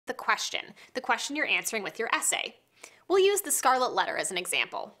the question you're answering with your essay. We'll use the scarlet letter as an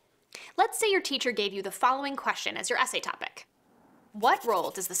example. Let's say your teacher gave you the following question as your essay topic. What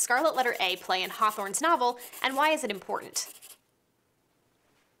role does the scarlet letter A play in Hawthorne's novel, and why is it important?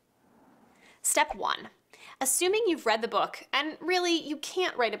 Step 1. Assuming you've read the book, and really you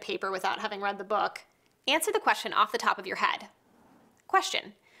can't write a paper without having read the book, answer the question off the top of your head.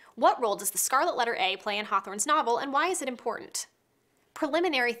 Question. What role does the scarlet letter A play in Hawthorne's novel, and why is it important?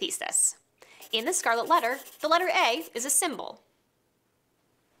 Preliminary thesis. In the scarlet letter, the letter A is a symbol.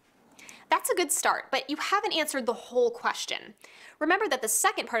 That's a good start, but you haven't answered the whole question. Remember that the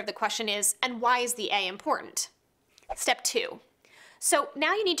second part of the question is, and why is the A important? Step 2. So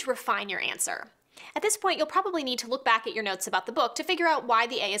now you need to refine your answer. At this point, you'll probably need to look back at your notes about the book to figure out why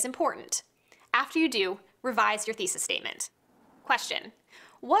the A is important. After you do, revise your thesis statement. Question.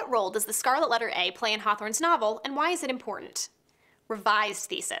 What role does the scarlet letter A play in Hawthorne's novel, and why is it important? Revised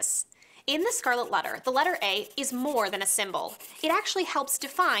thesis. In the scarlet letter, the letter A is more than a symbol. It actually helps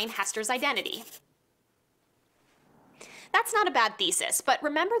define Hester's identity. That's not a bad thesis, but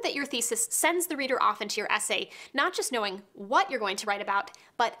remember that your thesis sends the reader off into your essay, not just knowing what you're going to write about,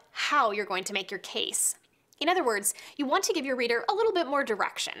 but how you're going to make your case. In other words, you want to give your reader a little bit more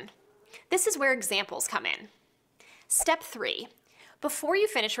direction. This is where examples come in. Step 3. Before you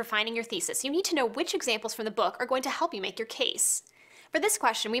finish refining your thesis, you need to know which examples from the book are going to help you make your case. For this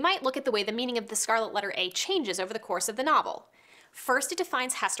question, we might look at the way the meaning of the scarlet letter A changes over the course of the novel. First, it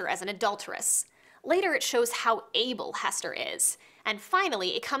defines Hester as an adulteress. Later, it shows how able Hester is. And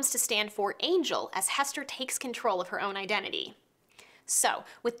finally, it comes to stand for angel as Hester takes control of her own identity. So,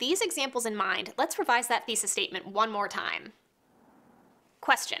 with these examples in mind, let's revise that thesis statement one more time.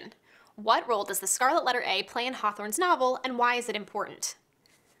 Question. What role does the scarlet letter A play in Hawthorne's novel, and why is it important?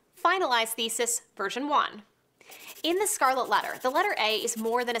 Finalize thesis, version 1. In the scarlet letter, the letter A is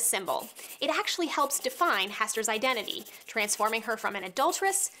more than a symbol. It actually helps define Hester's identity, transforming her from an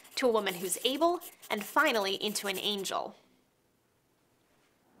adulteress to a woman who's able, and finally into an angel.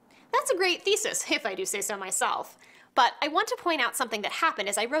 That's a great thesis, if I do say so myself. But I want to point out something that happened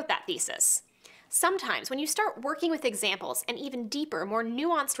as I wrote that thesis. Sometimes when you start working with examples, an even deeper, more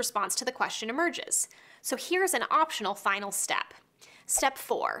nuanced response to the question emerges. So here's an optional final step. Step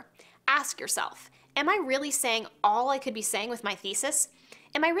 4. Ask yourself, am I really saying all I could be saying with my thesis?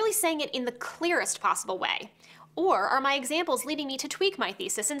 Am I really saying it in the clearest possible way? Or are my examples leading me to tweak my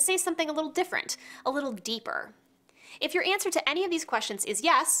thesis and say something a little different, a little deeper? If your answer to any of these questions is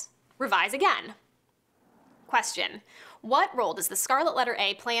yes, revise again. Question. What role does the scarlet letter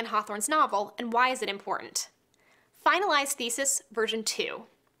A play in Hawthorne's novel, and why is it important? Finalize thesis, version 2.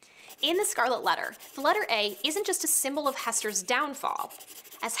 In the scarlet letter, the letter A isn't just a symbol of Hester's downfall.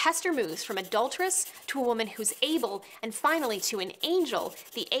 As Hester moves from adulteress to a woman who's able, and finally to an angel,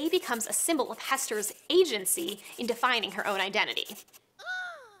 the A becomes a symbol of Hester's agency in defining her own identity.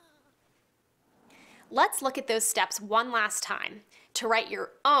 Let's look at those steps one last time. To write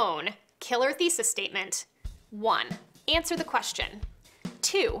your own killer thesis statement, 1. Answer the question.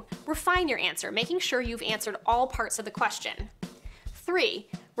 2. Refine your answer, making sure you've answered all parts of the question. 3.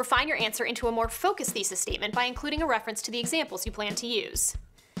 Refine your answer into a more focused thesis statement by including a reference to the examples you plan to use.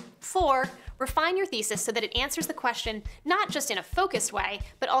 4. Refine your thesis so that it answers the question not just in a focused way,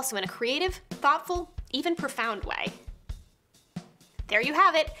 but also in a creative, thoughtful, even profound way. There you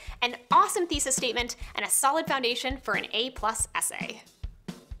have it, an awesome thesis statement and a solid foundation for an A+ essay.